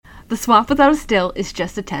The swamp without a still is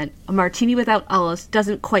just a tent. A martini without olives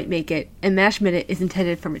doesn't quite make it. And MASH Minute is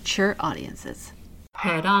intended for mature audiences.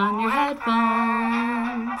 Put on your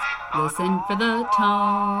headphones, listen for the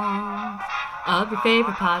tones of your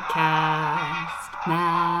favorite podcast,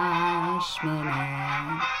 MASH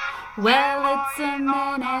Minute. Well, it's a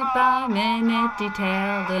minute-by-minute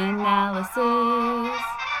detailed analysis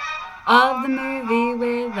of the movie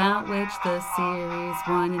without which the series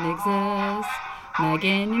wouldn't exist.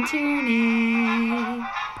 Megan and Tierney,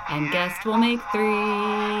 and guest will make 3.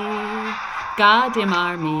 Goddamn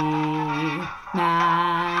army,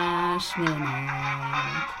 MASH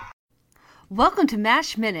Minute. Welcome to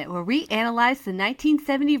MASH Minute, where we analyze the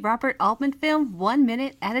 1970 Robert Altman film 1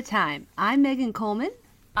 minute at a time. I'm Megan Coleman.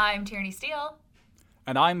 I'm Tierney Steele.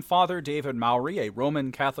 And I'm Father David Mowry, a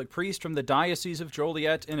Roman Catholic priest from the Diocese of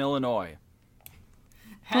Joliet in Illinois.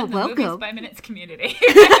 And the Movies by Minutes community.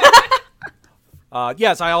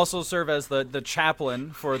 Yes, I also serve as the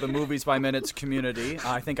chaplain for the Movies by Minutes community.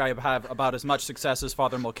 I think I have about as much success as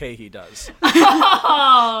Father Mulcahy does.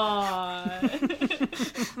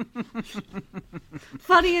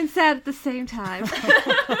 Funny and sad at the same time.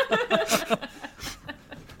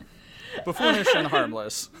 Buffoonish and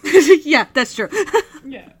harmless. Yeah, that's true.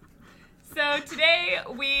 Yeah. So today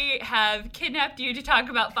we have kidnapped you to talk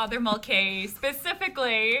about Father Mulcahy,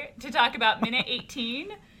 specifically to talk about Minute 18,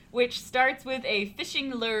 which starts with a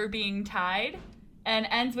fishing lure being tied and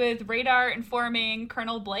ends with radar informing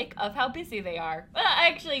Colonel Blake of how busy they are. Well,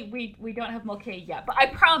 actually, we don't have Mulcahy yet, but I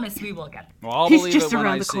promise we will get them. Well, I'll He's believe just it when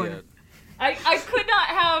around I the see corner. it. I could not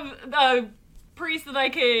have a priest that I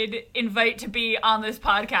could invite to be on this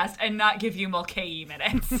podcast and not give you Mulcahy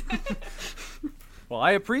minutes. Well,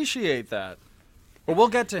 I appreciate that. But we'll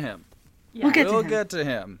get to him. Yeah. We'll Get to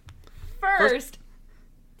him. First,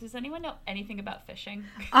 does anyone know anything about fishing?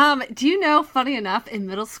 Do you know, funny enough, in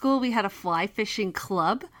middle school we had a fly fishing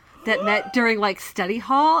club that met during study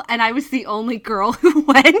hall, and I was the only girl who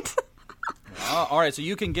went. All right, so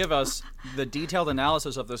you can give us the detailed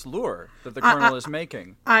analysis of this lure that the Colonel is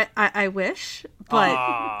making. I wish, but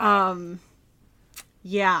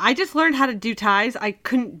yeah, I just learned how to do ties. I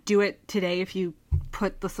couldn't do it today if you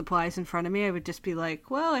put the supplies in front of me. I would just be like,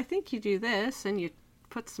 well, I think you do this, and you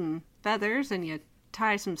put some feathers, and you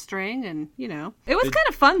tie some string, and, It was kind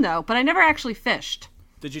of fun, though, but I never actually fished.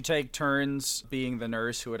 Did you take turns being the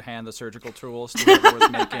nurse who would hand the surgical tools to whoever was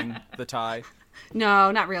making the tie? No,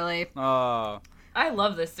 not really. Oh. I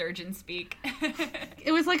love this surgeon speak.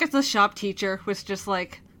 It was like the shop teacher was just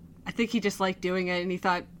like, I think he just liked doing it, and he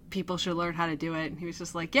thought people should learn how to do it. And he was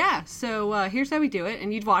just like, yeah, so here's how we do it.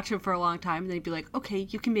 And you'd watch him for a long time, and then he'd be like, okay,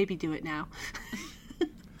 you can maybe do it now.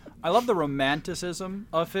 I love the romanticism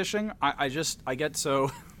of fishing. I get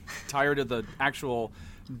so tired of the actual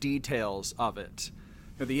details of it.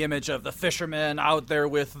 The image of the fisherman out there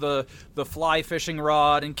with the fly fishing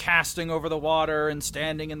rod and casting over the water and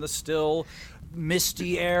standing in the still,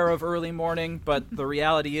 misty air of early morning. But the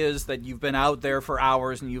reality is that you've been out there for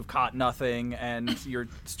hours and you've caught nothing, and you're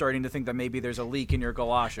starting to think that maybe there's a leak in your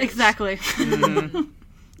galoshes. Exactly.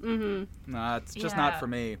 Nah, it's just not for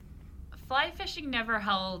me. Fly fishing never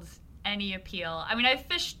held any appeal. I mean, I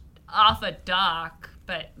fished off a dock,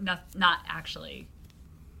 but not actually.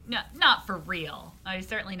 No, not for real. I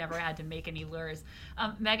certainly never had to make any lures.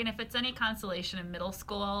 Megan, if it's any consolation, in middle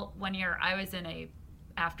school, one year I was in a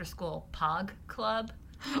after-school POG club,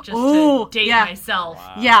 just to date myself.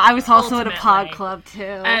 Wow. Yeah, I was also at a Ultimately. POG club, too.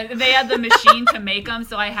 And they had the machine to make them,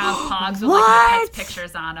 so I have POGs with my pet's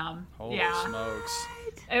pictures on them. Holy smokes.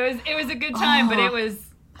 It was a good time, but it was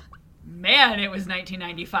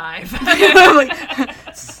 1995.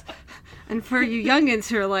 And for you youngins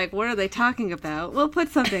who are like, what are they talking about? We'll put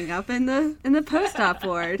something up in the post-op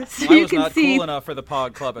board so I you was can not see. cool enough for the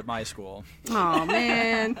POG club at my school. Oh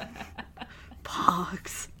man,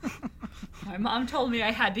 Pogs. My mom told me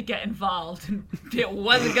I had to get involved, and it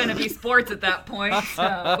wasn't going to be sports at that point,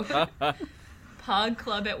 so POG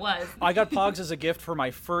club it was. I got Pogs as a gift for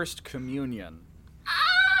my first communion.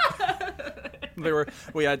 There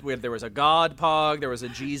was a God Pog, there was a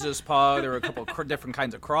Jesus Pog, there were a couple different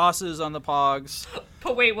kinds of crosses on the Pogs.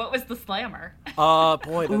 But wait, what was the slammer?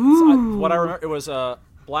 Boy, what I remember, it was a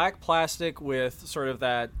black plastic with sort of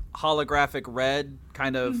that holographic red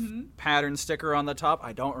kind of pattern sticker on the top.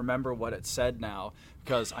 I don't remember what it said now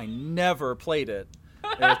because I never played it.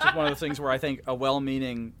 It was just one of the things where I think a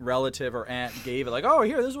well-meaning relative or aunt gave it, like, oh,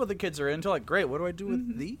 here, this is what the kids are into. Like, great, what do I do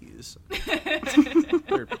with these?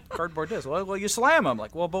 They're cardboard discs. Well, you slam them.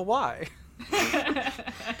 Like, well, but why? Can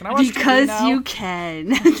I watch TV Because now? you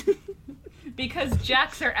can. because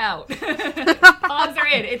jacks are out. Paws are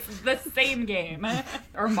in. It's the same game.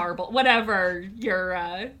 Or marble. Whatever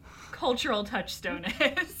your cultural touchstone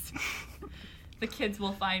is. The kids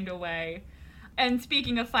will find a way. And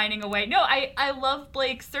speaking of finding a way, no, I love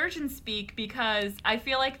Blake's surgeon speak because I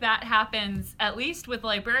feel like that happens, at least with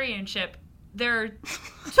librarianship. There are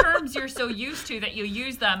terms you're so used to that you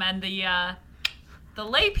use them, and the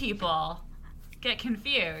lay people get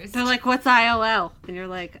confused. They're like, what's ILL? And you're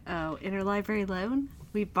like, oh, interlibrary loan?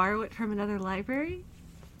 We borrow it from another library?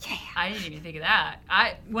 Yeah. I didn't even think of that.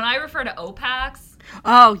 When I refer to OPACs.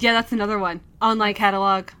 Oh, yeah, that's another one. Online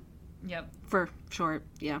catalog. Yep. For short,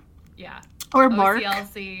 yeah. Yeah. Or Mark.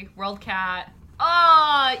 OCLC, WorldCat.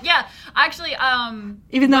 Oh, yeah. Actually,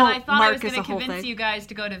 even though I thought Mark I was going to convince you guys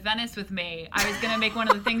to go to Venice with me, I was going to make one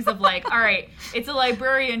of the things of like, all right, it's a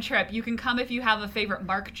librarian trip. You can come if you have a favorite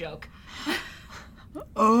Mark joke.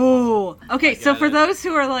 Oh. Okay, so for it. those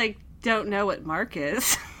who are like, don't know what Mark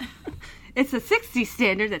is, it's a 60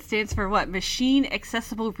 standard that stands for what? Machine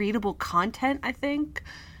Accessible Readable Content, I think.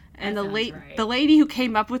 And That sounds right. the lady who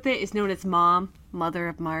came up with it is known as Mother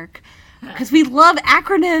of Mark. Because we love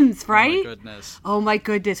acronyms, right? Oh my goodness. Oh my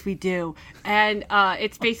goodness, we do. And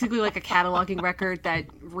it's basically like a cataloging record that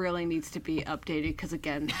really needs to be updated because,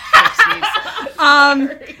 again, 60s.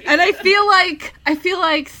 And I feel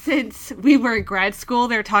like since we were in grad school,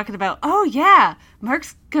 they were talking about, oh yeah,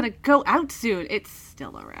 Mark's gonna go out soon. It's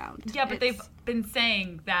still around. Yeah, but they've been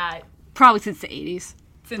saying that probably since the 80s,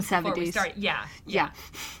 since the before 70s. we started. Yeah. Yeah.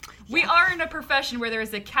 We are in a profession where there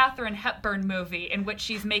is a Katharine Hepburn movie in which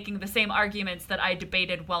she's making the same arguments that I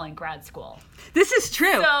debated while in grad school. This is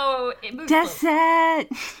true. So it moves Death slowly.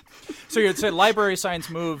 set. So you'd say library science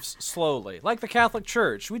moves slowly, like the Catholic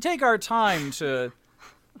Church. We take our time to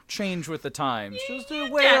change with the times, just to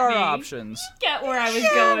weigh get our me. options. Get where I was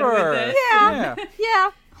going Sure. with this. Yeah.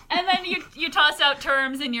 Yeah. And then you toss out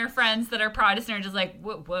terms and your friends that are Protestant are just like,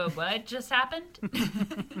 whoa, what just happened?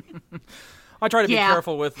 I try to be Yeah.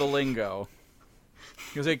 careful with the lingo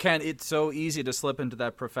because it's so easy to slip into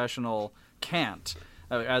that professional cant,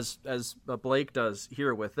 as Blake does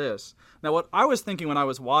here with this. Now, what I was thinking when I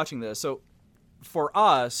was watching this, so for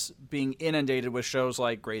us being inundated with shows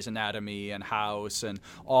like Grey's Anatomy and House and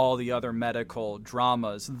all the other medical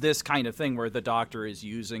dramas, this kind of thing where the doctor is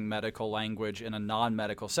using medical language in a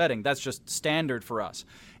non-medical setting, that's just standard for us.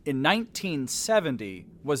 In 1970,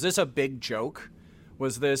 was this a big joke?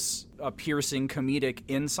 Was this a piercing comedic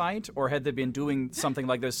insight, or had they been doing something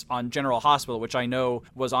like this on General Hospital, which I know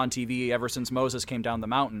was on TV ever since Moses came down the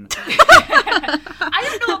mountain? I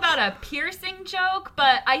don't know about a piercing joke,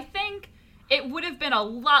 but I think it would have been a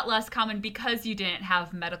lot less common because you didn't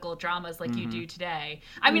have medical dramas like you do today.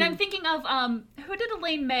 I mean, I'm thinking of, who did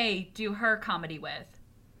Elaine May do her comedy with?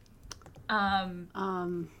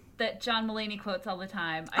 That John Mulaney quotes all the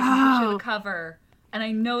time. I can picture the cover. And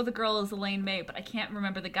I know the girl is Elaine May, but I can't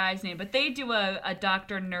remember the guy's name. But they do a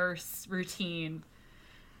doctor-nurse routine.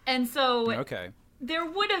 And so Okay. there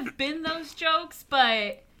would have been those jokes,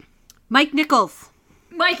 but... Mike Nichols.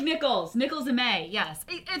 Mike Nichols. Nichols and May, yes.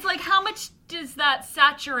 It's like, how much does that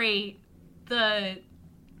saturate the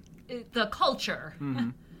culture?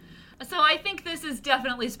 So I think this is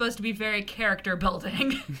definitely supposed to be very character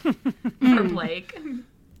building for Blake.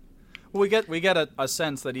 We get a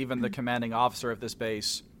sense that even the commanding officer of this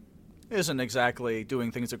base isn't exactly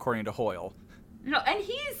doing things according to Hoyle. No, and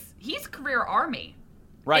he's career Army.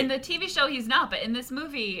 Right. In the TV show, he's not, but in this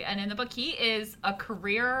movie and in the book, he is a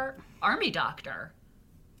career Army doctor,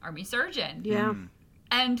 Army surgeon. Yeah.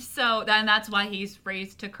 And so then that's why he's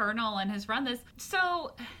raised to colonel and has run this.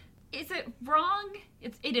 So is it wrong?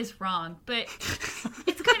 It is wrong, but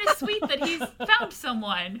it's kind of sweet that he's found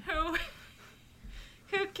someone who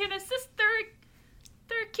can assist their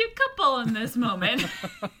cute couple in this moment.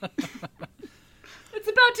 It's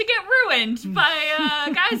about to get ruined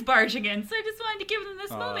by guys barging in, so I just wanted to give them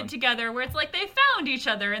this moment together where it's like they found each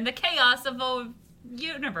other in the chaos of a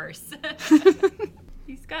universe.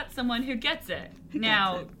 He's got someone who gets it.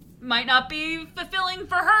 Now, might not be fulfilling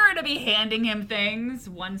for her to be handing him things,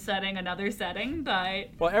 one setting, another setting, but...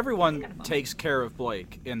 Well, everyone takes care of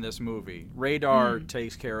Blake in this movie. Radar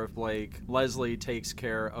takes care of Blake. Leslie takes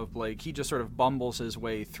care of Blake. He just sort of bumbles his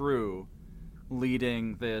way through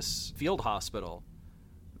leading this field hospital.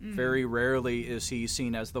 Very rarely is he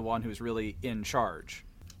seen as the one who's really in charge.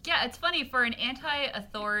 Yeah, it's funny. For an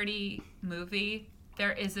anti-authority movie,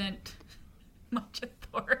 there isn't much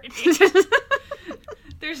authority.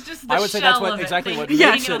 There's just the I would say shell that's of it, exactly what leaning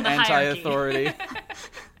makes on it the hierarchy.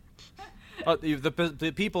 anti-authority.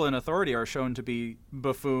 The people in authority are shown to be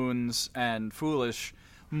buffoons and foolish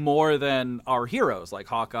more than our heroes like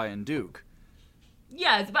Hawkeye and Duke.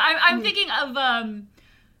 Yes, but I'm thinking of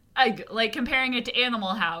like comparing it to Animal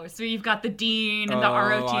House, where you've got the Dean and the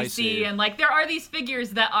I see. ROTC, and like there are these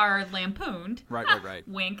figures that are lampooned. Right.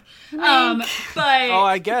 Wink. Wink. But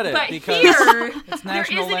I get it, But because here, it's there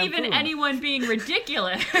National isn't even Lampoon. anyone being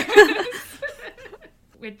ridiculous,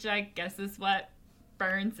 which I guess is what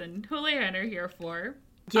Burns and Houlihan are here for.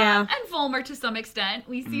 Yeah. And Volmer to some extent.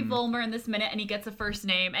 We see Volmer in this minute, and he gets a first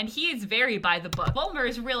name, and he is very by the book. Volmer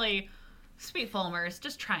is really... Sweet Volmer is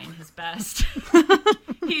just trying his best.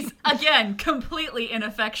 He's, again, completely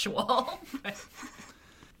ineffectual.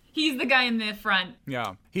 He's the guy in the front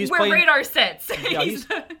Yeah. where radar sits. Yeah,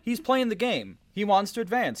 he's playing the game. He wants to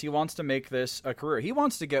advance. He wants to make this a career. He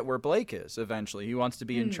wants to get where Blake is eventually. He wants to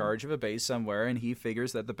be in charge of a base somewhere, and he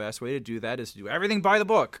figures that the best way to do that is to do everything by the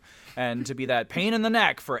book and to be that pain in the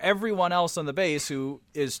neck for everyone else on the base who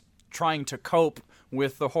is trying to cope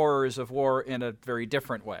with the horrors of war in a very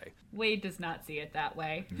different way. Wade does not see it that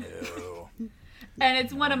way. No. And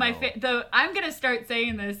it's one of my though I'm gonna start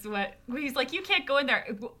saying this. He's like, you can't go in there.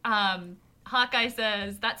 Hawkeye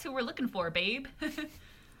says, "That's who we're looking for, babe."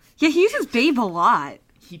 Yeah, he uses babe a lot.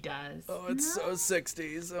 He does. Oh, it's so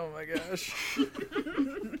 60s. Oh my gosh.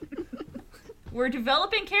 We're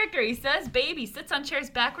developing character. He says, "Babe." He sits on chairs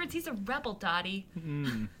backwards. He's a rebel, Dottie.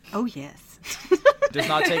 Oh, yes. Does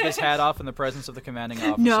not take his hat off in the presence of the commanding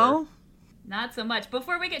officer. No? Not so much.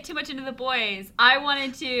 Before we get too much into the boys, I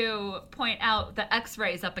wanted to point out the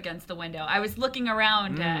x-rays up against the window. I was looking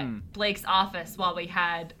around at Blake's office while we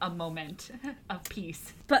had a moment of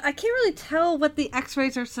peace. But I can't really tell what the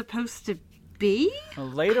x-rays are supposed to be.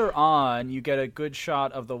 Later on, you get a good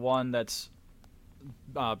shot of the one that's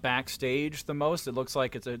backstage the most. It looks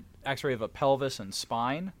like it's an x-ray of a pelvis and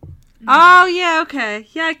spine. Oh, yeah, okay.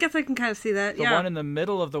 Yeah, I guess I can kind of see that, The yeah. one in the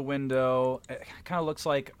middle of the window, it kind of looks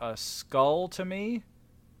like a skull to me.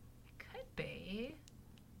 Could be.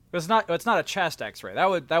 It's not a chest x-ray.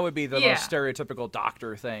 That would be the Yeah. most stereotypical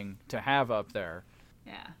doctor thing to have up there.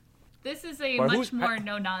 Yeah. This is a Well, much more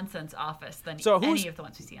no-nonsense office than So who's- any of the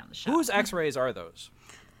ones we see on the show. Whose x-rays are those?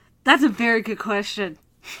 That's a very good question.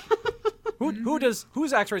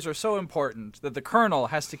 Whose x-rays are so important that the colonel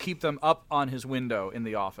has to keep them up on his window in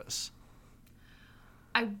the office?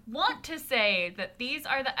 I want to say that these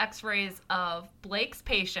are the x-rays of Blake's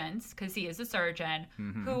patients, because he is a surgeon,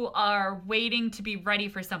 who are waiting to be ready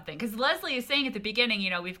for something. Because Leslie is saying at the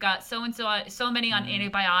beginning, we've got so-and-so, so many on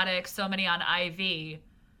antibiotics, so many on IV.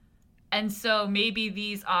 And so maybe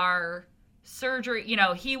these are surgery,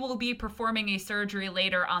 he will be performing a surgery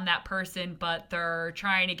later on that person, but they're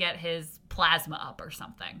trying to get his plasma up or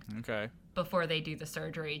something Okay. before they do the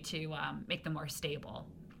surgery to make them more stable.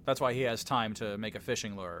 That's why he has time to make a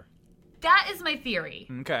fishing lure. That is my theory.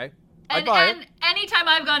 Okay. And, I buy and anytime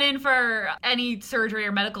I've gone in for any surgery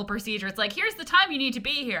or medical procedure, it's like, here's the time you need to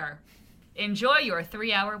be here. Enjoy your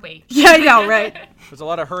 3-hour wait. Yeah, I know, right? There's a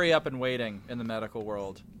lot of hurry up and waiting in the medical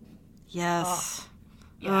world. Yes.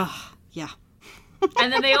 Yeah. Ugh, yeah.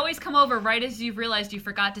 And then they always come over right as you've realized you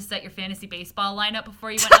forgot to set your fantasy baseball lineup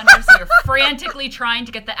before you went under, so you're frantically trying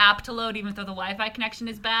to get the app to load even though the Wi-Fi connection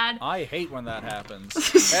is bad. I hate when that happens.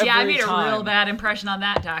 Yeah, I Every made a time. real bad impression on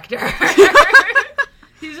that doctor.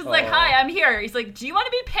 He's just like, "Hi, I'm here." He's like, "Do you want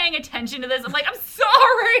to be paying attention to this?" I'm like, "I'm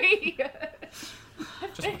sorry."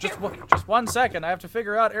 Just 1 second. I have to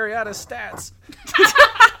figure out Ariada's stats.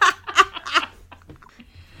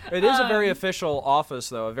 It is a very official office,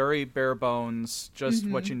 though. A very bare bones, just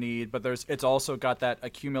what you need. But it's also got that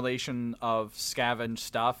accumulation of scavenged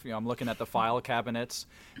stuff. I'm looking at the file cabinets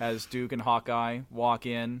as Duke and Hawkeye walk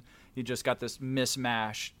in. You just got this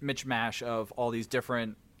mismatch of all these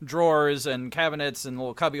different drawers and cabinets and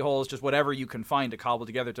little cubby holes, just whatever you can find to cobble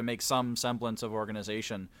together to make some semblance of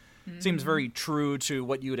organization. Seems very true to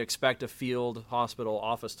what you would expect a field hospital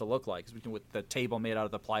office to look like, with the table made out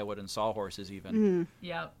of the plywood and sawhorses even.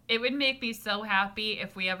 Yeah, it would make me so happy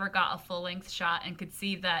if we ever got a full-length shot and could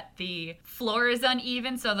see that the floor is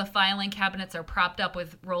uneven, so the filing cabinets are propped up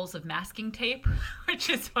with rolls of masking tape, which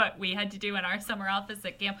is what we had to do in our summer office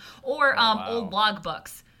at camp, or wow. old log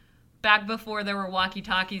books. Back before there were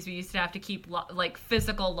walkie-talkies, we used to have to keep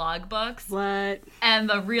physical log books. What? And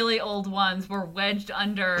the really old ones were wedged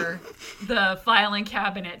under the filing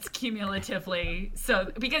cabinets cumulatively.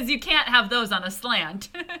 So because you can't have those on a slant.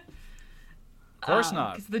 Of course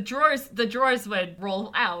not. Because the drawers would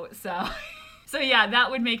roll out. So yeah, that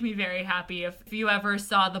would make me very happy if you ever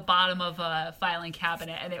saw the bottom of a filing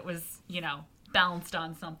cabinet and it was, balanced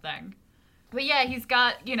on something. But yeah, he's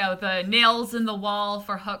got, the nails in the wall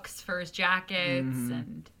for hooks for his jackets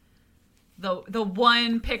and the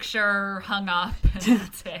one picture hung up and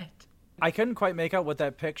that's it. I couldn't quite make out what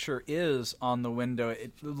that picture is on the window.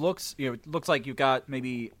 It looks like you've got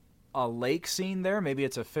maybe a lake scene there. Maybe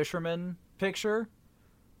it's a fisherman picture.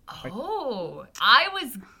 Oh, I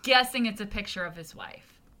was guessing it's a picture of his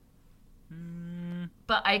wife.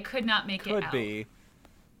 But I could not make it out. Could be.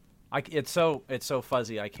 It's so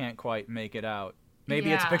fuzzy, I can't quite make it out.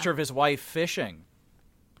 Maybe it's a picture of his wife fishing.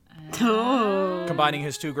 Combining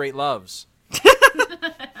his two great loves.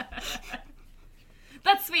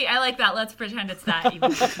 That's sweet. I like that. Let's pretend it's that,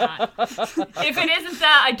 even if it's not. If it isn't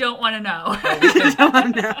that, I don't want to know.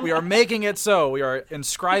 We are making it so. We are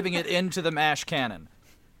inscribing it into the MASH canon.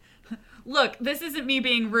 Look, this isn't me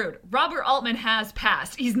being rude. Robert Altman has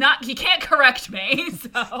passed. He can't correct me,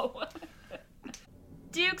 so.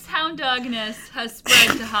 Duke's hound dogness has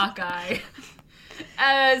spread to Hawkeye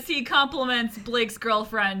as he compliments Blake's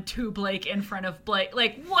girlfriend to Blake in front of Blake.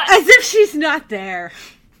 Like, what? As if she's not there.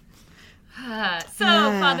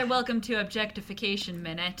 Father, welcome to Objectification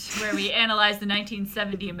Minute, where we analyze the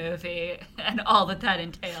 1970 movie and all that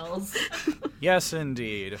entails. Yes,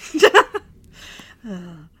 indeed.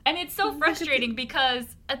 And it's so frustrating because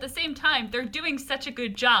at the same time, they're doing such a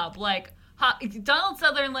good job. Like, Donald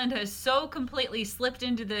Sutherland has so completely slipped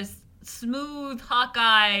into this smooth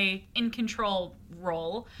Hawkeye in control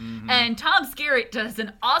role. Mm-hmm. And Tom Skerritt does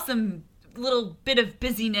an awesome little bit of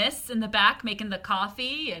busyness in the back, making the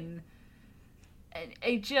coffee. And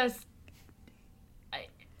it's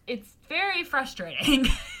very frustrating.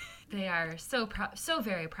 They are so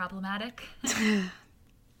very problematic.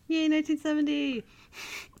 Yay, 1970.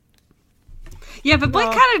 Yeah, but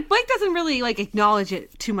Blake doesn't really acknowledge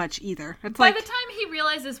it too much either. It's by the time he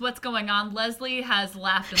realizes what's going on, Leslie has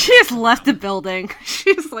laughed. She has left the building.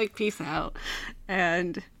 She's like, peace out.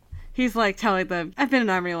 And he's like telling them, I've been in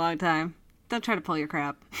the Army a long time. Don't try to pull your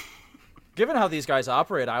crap. Given how these guys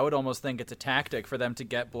operate, I would almost think it's a tactic for them to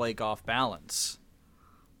get Blake off balance.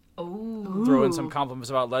 Oh. Throw in some compliments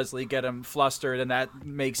about Leslie, get him flustered, and that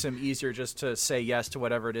makes him easier just to say yes to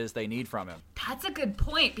whatever it is they need from him. That's a good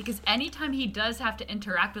point, because anytime he does have to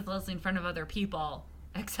interact with Leslie in front of other people,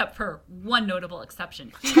 except for one notable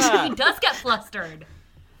exception, he does get flustered.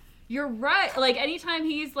 You're right. Like, anytime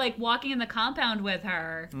he's, walking in the compound with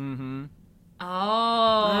her. Mm-hmm. Oh,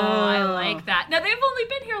 I like that. Now, they've only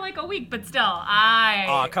been here a week, but still,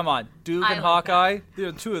 Oh, come on. Duke and Hawkeye,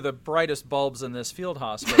 they're two of the brightest bulbs in this field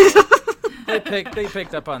hospital. They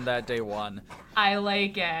picked up on that day one. I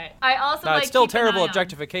like it. I also it's still terrible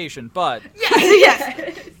objectification, but...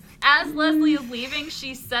 Yes. As Leslie is leaving,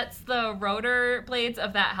 she sets the rotor blades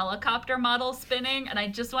of that helicopter model spinning, and I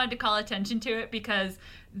just wanted to call attention to it because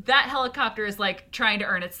that helicopter is trying to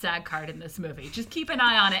earn its SAG card in this movie. Just keep an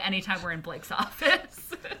eye on it anytime we're in Blake's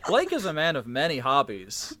office. Blake is a man of many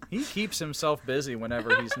hobbies. He keeps himself busy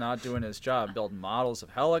whenever he's not doing his job, building models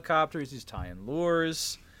of helicopters, he's tying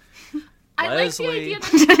lures. I like the idea that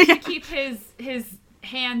he needs to keep his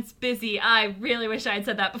hands busy. I really wish I had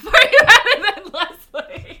said that before you added in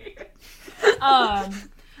Leslie.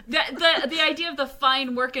 The idea of the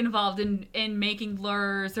fine work involved in making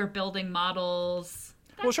lures or building models.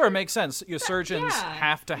 Well, sure, it makes sense. Your surgeons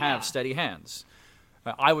have to have steady hands.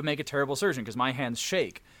 I would make a terrible surgeon because my hands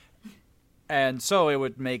shake. And so it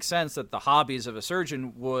would make sense that the hobbies of a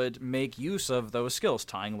surgeon would make use of those skills,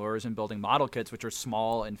 tying lures and building model kits, which are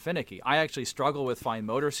small and finicky. I actually struggle with fine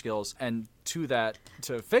motor skills, and to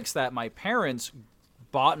fix that, my parents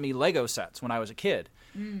bought me Lego sets when I was a kid.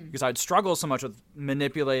 Because I'd struggle so much with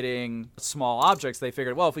manipulating small objects, they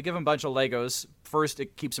figured, well, if we give him a bunch of Legos, first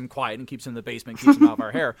it keeps him quiet and keeps him in the basement, keeps him out of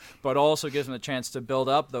our hair, but also gives him a chance to build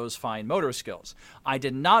up those fine motor skills. I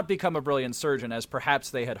did not become a brilliant surgeon, as perhaps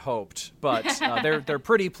they had hoped, but they're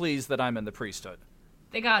pretty pleased that I'm in the priesthood.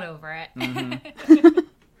 They got over it. Mm-hmm.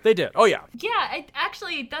 They did. Oh, yeah. Yeah,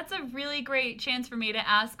 actually, that's a really great chance for me to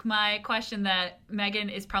ask my question that Megan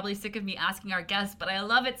is probably sick of me asking our guests, but I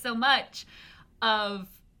love it so much. Of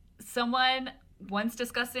someone once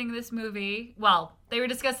discussing this movie, well, they were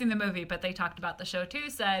discussing the movie, but they talked about the show too,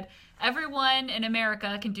 said, everyone in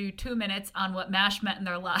America can do 2 minutes on what MASH meant in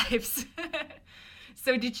their lives.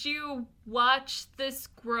 So did you watch this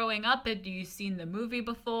growing up? Had you seen the movie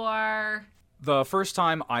before? The first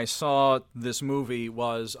time I saw this movie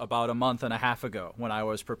was about a month and a half ago when I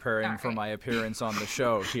was preparing for my appearance on the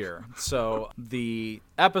show here. So the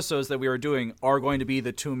episodes that we were doing are going to be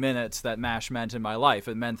the 2 minutes that MASH meant in my life.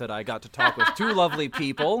 It meant that I got to talk with two lovely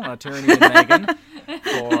people, Tierney and Megan,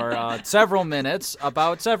 for several minutes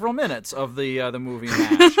about several minutes of the movie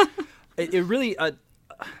MASH. It really...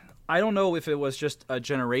 I don't know if it was just a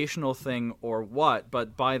generational thing or what,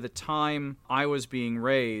 but by the time I was being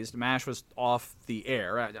raised, MASH was off the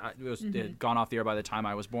air. It had gone off the air by the time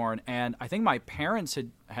I was born. And I think my parents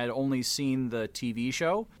had only seen the TV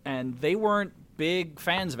show, and they weren't big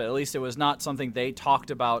fans of it. At least it was not something they talked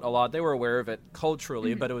about a lot. They were aware of it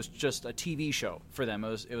culturally, but it was just a TV show for them.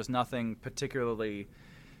 It was nothing particularly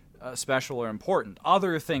special or important.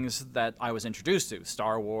 Other things that I was introduced to,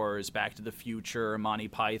 Star Wars, Back to the Future, Monty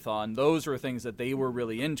Python, those were things that they were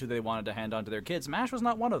really into, they wanted to hand on to their kids. MASH was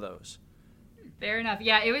not one of those. Fair enough.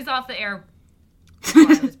 Yeah, it was off the air before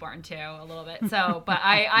I was born too, a little bit. So, but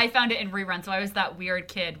I found it in rerun, so I was that weird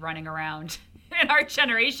kid running around in our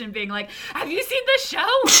generation being like, have you seen this show?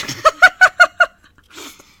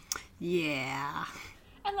 Yeah.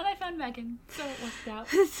 And then I found Megan, so it worked out.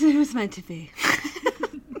 It was meant to be.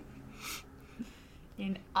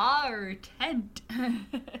 In our tent.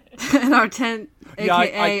 In our tent,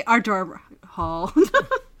 a.k.a. our dorm hall.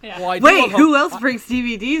 Yeah. Well, Wait, who else brings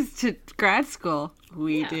DVDs to grad school?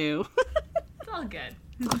 We do. It's all good.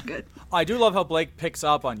 It's all good. I do love how Blake picks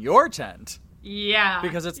up on your tent. Yeah.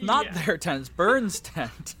 Because it's not their tent, it's Burns'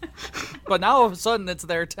 tent. But now all of a sudden it's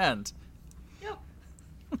their tent. Yep.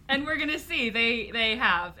 And we're gonna see. They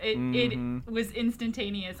have. It was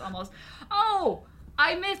instantaneous almost. Oh!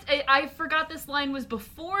 I forgot this line was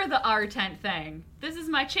before the our tent thing. This is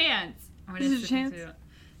my chance. This is a chance?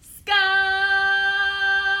 Sky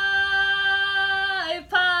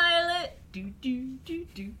pilot. Do do do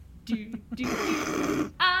do do do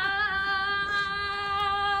do. I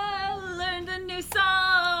learned a new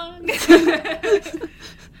song.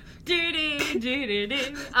 Do do do do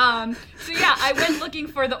do. So yeah, I went looking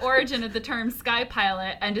for the origin of the term Sky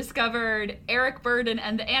Pilot and discovered Eric Burdon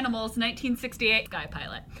and the Animals' 1968 Sky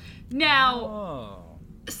Pilot. Now,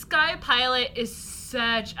 Sky Pilot is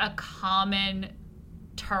such a common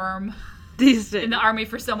term These days. in the Army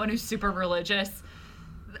for someone who's super religious,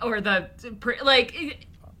 or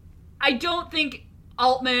I don't think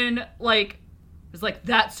Altman was like,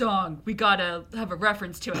 that song, we gotta have a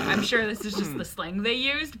reference to it. I'm sure this is just the slang they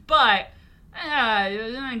used, but it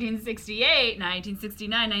was 1968,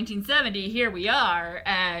 1969, 1970, here we are,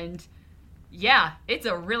 and yeah, it's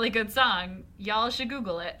a really good song. Y'all should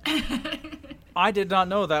Google it. I did not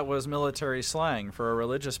know that was military slang for a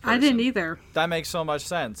religious person. I didn't either. That makes so much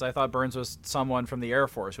sense. I thought Burns was someone from the Air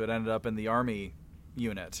Force who had ended up in the Army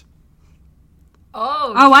unit.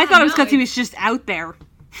 Oh, I thought it was because he was just out there.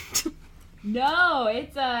 No,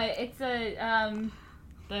 it's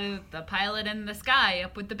the pilot in the sky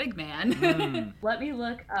up with the big man. Let me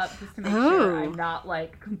look up just to make sure I'm not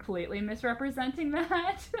completely misrepresenting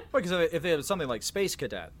that. Because if it was something like Space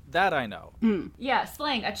Cadet, that I know. Yeah,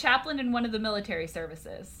 slang, a chaplain in one of the military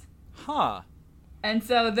services. Huh. And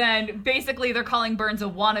so then basically they're calling Burns a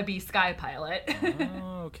wannabe sky pilot.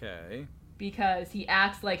 Okay. Because he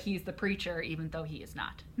acts like he's the preacher even though he is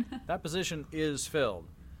not. That position is filled.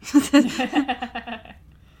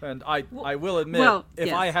 And I will admit,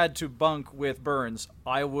 if I had to bunk with Burns,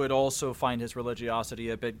 I would also find his religiosity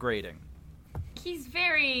a bit grating. He's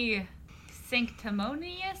very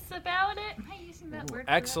sanctimonious about it. Am I using that word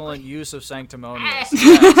Excellent correctly? use of sanctimonious.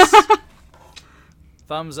 Yes.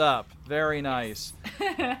 Thumbs up. Very nice.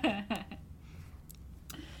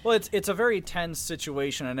 Well, it's a very tense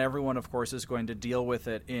situation, and everyone, of course, is going to deal with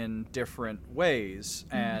it in different ways.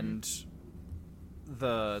 And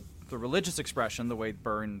the religious expression, the way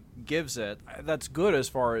Byrne gives it, that's good as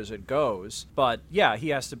far as it goes. But yeah, he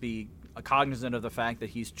has to be cognizant of the fact that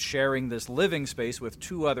he's sharing this living space with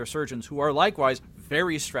two other surgeons who are likewise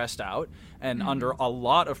very stressed out and under a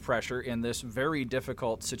lot of pressure in this very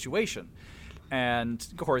difficult situation. And,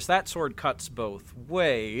 of course, that sword cuts both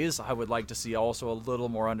ways. I would like to see also a little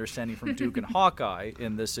more understanding from Duke and Hawkeye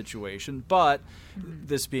in this situation. But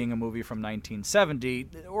this being a movie from 1970,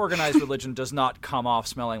 organized religion does not come off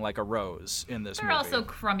smelling like a rose in this movie. They're also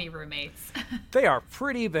crummy roommates. They are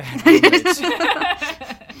pretty bad roommates.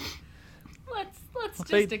 Let's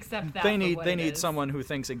just accept that. They need someone who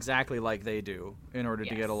thinks exactly like they do in order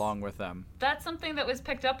to get along with them. That's something that was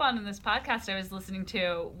picked up on in this podcast I was listening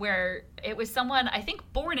to, where it was someone, I think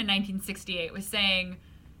born in 1968, was saying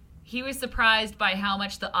he was surprised by how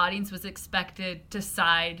much the audience was expected to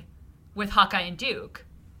side with Hawkeye and Duke.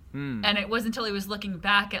 And it wasn't until he was looking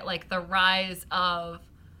back at the rise of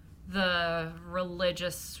the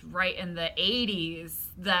religious right in the 80s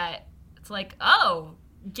that it's like, oh,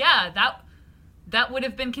 yeah, that would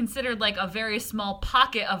have been considered a very small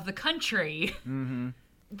pocket of the country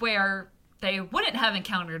where they wouldn't have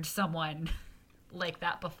encountered someone like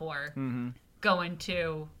that before going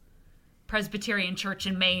to Presbyterian church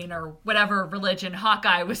in Maine or whatever religion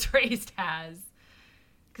Hawkeye was raised as.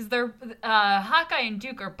 Because they're Hawkeye and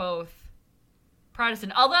Duke are both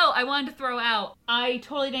Protestant. Although I wanted to throw out, I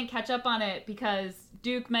totally didn't catch up on it because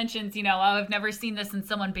Duke mentions, oh, I've never seen this in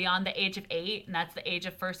someone beyond the age of 8, and that's the age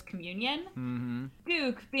of First Communion. Mm-hmm.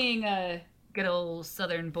 Duke, being a good old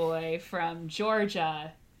Southern boy from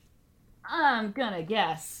Georgia, I'm gonna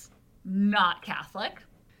guess not Catholic.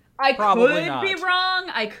 I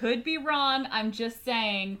could be wrong. I'm just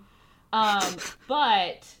saying.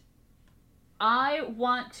 But I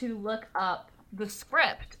want to look up the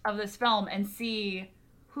script of this film and see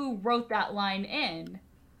who wrote that line in.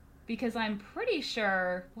 Because I'm pretty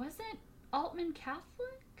sure, wasn't Altman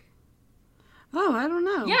Catholic? Oh, I don't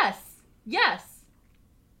know. Yes.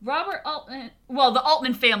 Robert Altman, well, the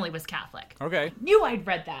Altman family was Catholic. Okay. Knew I'd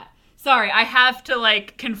read that. Sorry, I have to,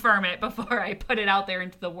 confirm it before I put it out there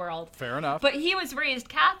into the world. Fair enough. But he was raised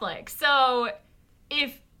Catholic. So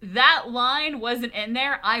if that line wasn't in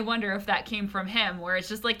there, I wonder if that came from him, where it's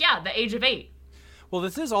just the age of 8. Well,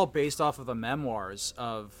 this is all based off of the memoirs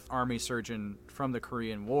of Army surgeon from the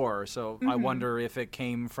Korean War, so I wonder if it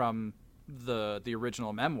came from the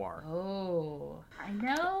original memoir. Oh, I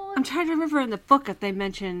know. I'm trying to remember in the book if they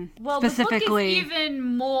mention specifically. The book is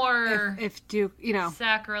even more if Duke,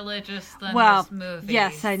 sacrilegious than this movie.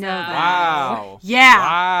 Yes, I know that. Wow. Yeah.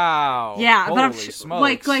 Wow. Yeah, holy but I'm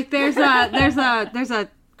smokes. there's a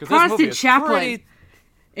Protestant chaplain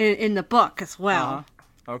in the book as well.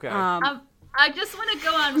 Okay. I just want to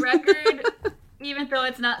go on record, even though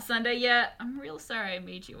it's not Sunday yet. I'm real sorry I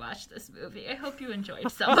made you watch this movie. I hope you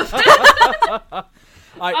enjoyed some of it.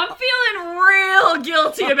 I'm feeling real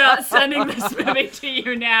guilty about sending this movie to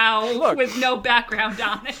you now with no background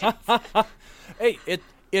on it. Hey,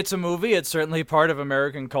 it's a movie. It's certainly part of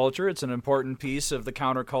American culture. It's an important piece of the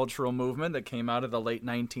countercultural movement that came out of the late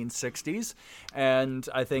 1960s. And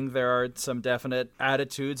I think there are some definite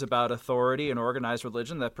attitudes about authority and organized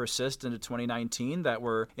religion that persist into 2019 that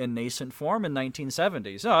were in nascent form in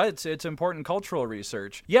 1970. So it's important cultural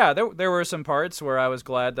research. Yeah, there were some parts where I was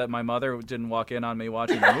glad that my mother didn't walk in on me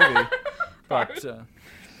watching the movie. But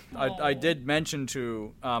I did mention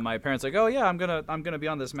to my parents, oh yeah, I'm gonna be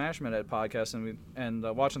on this MASH Minute podcast and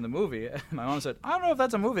watching the movie. And my mom said, I don't know if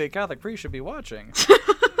that's a movie a Catholic priest should be watching.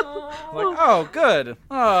 Oh, good.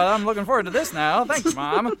 Oh, I'm looking forward to this now. Thanks,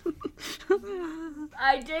 Mom.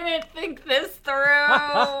 I didn't think this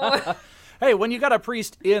through. Hey, when you got a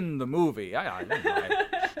priest in the movie,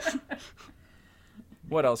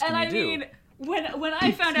 what else can you do? Mean, when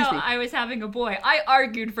I found out I was having a boy, I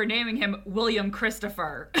argued for naming him William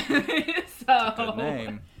Christopher. So good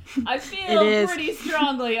name. I feel pretty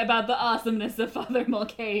strongly about the awesomeness of Father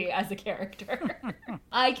Mulcahy as a character.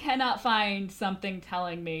 I cannot find something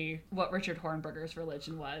telling me what Richard Hornberger's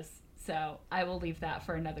religion was, so I will leave that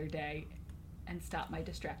for another day and stop my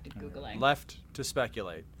distracted Googling. Left to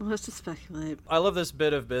speculate. Let's just speculate. I love this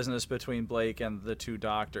bit of business between Blake and the two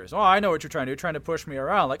doctors. Oh, I know what you're trying to do. You're trying to push me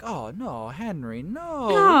around. Oh, no, Henry,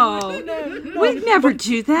 no. No, we'd never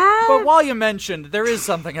do that. But while you mentioned, there is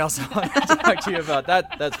something else I want to talk to you about.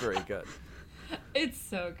 That's very good. It's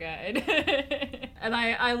so good. And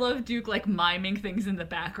I love Duke, miming things in the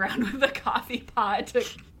background with the coffee pot to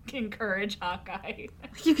encourage Hawkeye.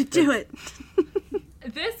 You could do it.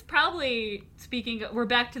 This probably, we're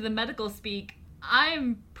back to the medical speak.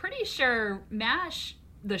 I'm pretty sure MASH,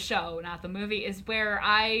 the show, not the movie, is where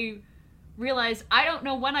I realized I don't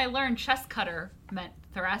know when I learned chest cutter meant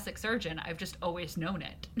thoracic surgeon. I've just always known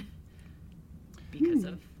it.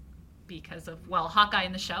 Because of Hawkeye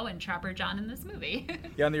in the show and Trapper John in this movie.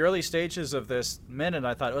 Yeah, in the early stages of this minute,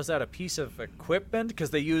 I thought, was that a piece of equipment? Because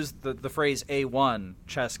they used the phrase A1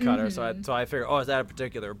 chest cutter, so I figured, is that a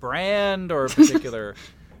particular brand or a particular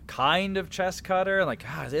kind of chest cutter? And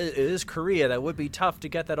it is Korea. That would be tough to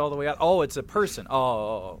get that all the way out. Oh, it's a person.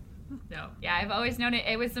 Oh. No. Yeah, I've always known it.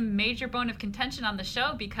 It was a major bone of contention on the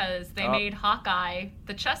show because they made Hawkeye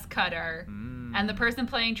the chest cutter, and the person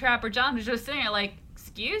playing Trapper John was just sitting there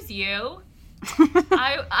excuse you.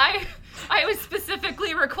 I was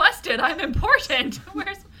specifically requested. I'm important.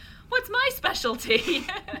 What's my specialty?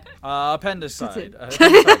 Appendicite.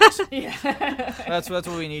 Yeah. That's what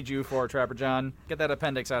we need you for, Trapper John. Get that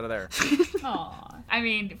appendix out of there. Aw. I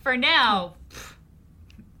mean, for now,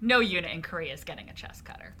 no unit in Korea is getting a chest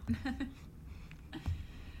cutter.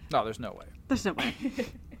 No, there's no way. There's no way.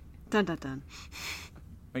 Dun dun dun.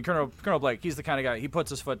 I mean, Colonel Blake, he's the kind of guy, he puts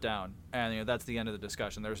his foot down, and that's the end of the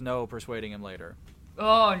discussion. There's no persuading him later.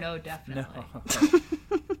 Oh, no, definitely.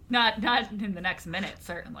 No. Not in the next minute,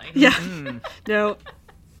 certainly. Yeah. No.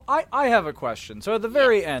 I have a question. So at the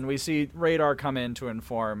very end, we see Radar come in to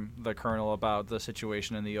inform the Colonel about the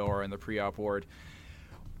situation in the OR and the pre-op ward.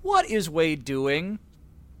 What is Wade doing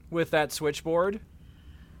with that switchboard?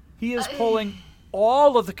 He is pulling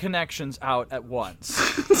all of the connections out at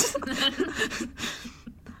once.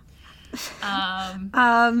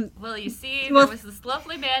 Well, you see, there was this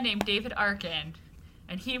lovely man named David Arkin,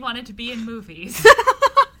 and he wanted to be in movies.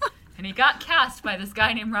 And he got cast by this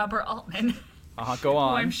guy named Robert Altman. Go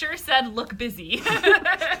on. Who I'm sure said, look busy.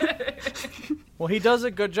 Well, he does a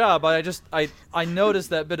good job. I noticed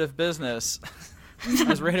that bit of business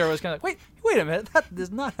as Radar was kind of like, wait a minute, that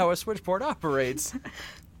is not how a switchboard operates.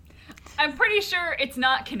 I'm pretty sure it's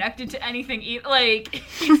not connected to anything either. Like,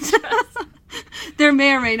 he's just There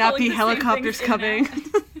may or may not pulling be the same helicopters things in coming.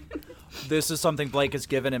 that. This is something Blake has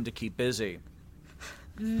given him to keep busy.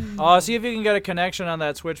 See if you can get a connection on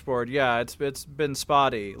that switchboard. Yeah, it's been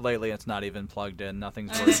spotty lately. It's not even plugged in.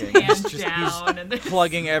 Nothing's working. He's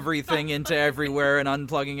plugging everything into everywhere and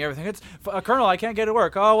unplugging everything. It's Colonel, I can't get it to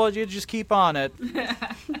work. Oh, well, you just keep on it.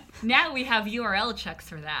 Now we have URL checks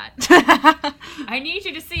for that. I need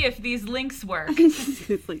you to see if these links work.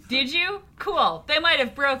 Did you? Cool. They might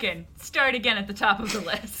have broken. Start again at the top of the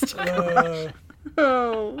list.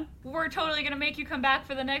 Oh. We're totally going to make you come back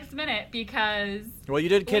for the next minute because... Well, you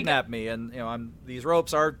did kidnap me, and these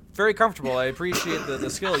ropes are very comfortable. I appreciate the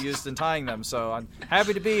skill used in tying them, so I'm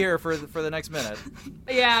happy to be here for the next minute.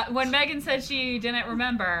 Yeah, when Megan said she didn't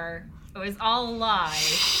remember, it was all a lie.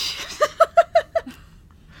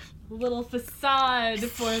 A little facade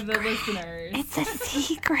for the listeners. It's a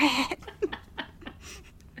secret.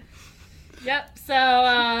 Yep, so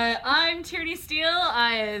I'm Tierney Steele.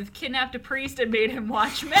 I have kidnapped a priest and made him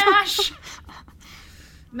watch MASH.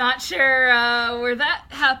 Not sure where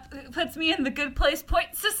that puts me in the good place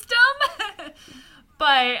point system.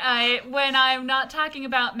 But when I'm not talking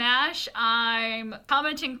about MASH, I'm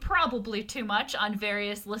commenting probably too much on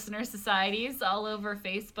various listener societies all over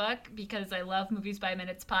Facebook because I love Movies by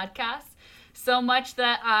Minutes podcasts. So much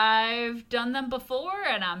that I've done them before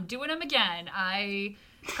and I'm doing them again. I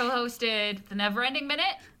co-hosted The Neverending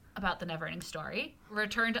Minute about the Neverending Story,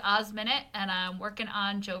 Return to Oz Minute, and I'm working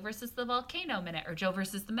on Joe versus the Volcano Minute, or Joe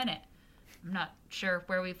versus the Minute. I'm not sure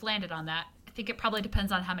where we've landed on that. I think it probably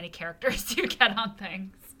depends on how many characters you get on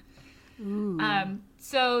things.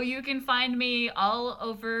 So you can find me all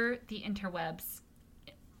over the interwebs,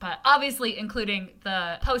 but obviously including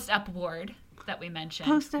the Post-Up Award that we mentioned,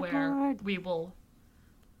 Post-Up where Award. we will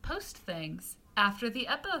post things after the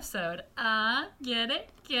episode. Get it?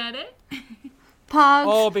 Pogs.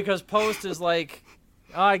 Oh, because post is like,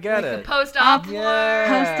 I get The it. post-op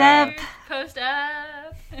Yeah.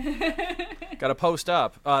 Post-up. Got to post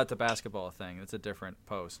up. It's a basketball thing. It's a different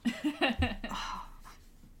post.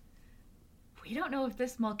 We don't know if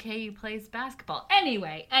this Mulcahy plays basketball.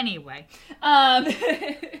 Anyway.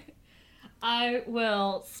 I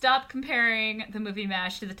will stop comparing the movie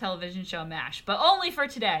MASH to the television show MASH, but only for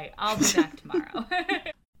today. I'll be back tomorrow.